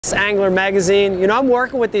Angler magazine. You know, I'm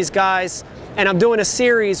working with these guys and I'm doing a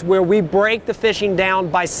series where we break the fishing down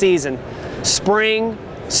by season: spring,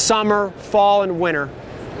 summer, fall, and winter.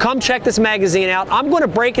 Come check this magazine out. I'm going to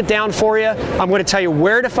break it down for you. I'm going to tell you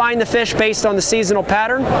where to find the fish based on the seasonal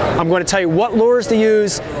pattern. I'm going to tell you what lures to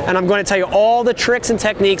use, and I'm going to tell you all the tricks and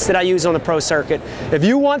techniques that I use on the pro circuit. If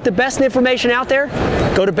you want the best information out there,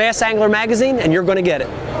 go to Bass Angler Magazine and you're going to get it.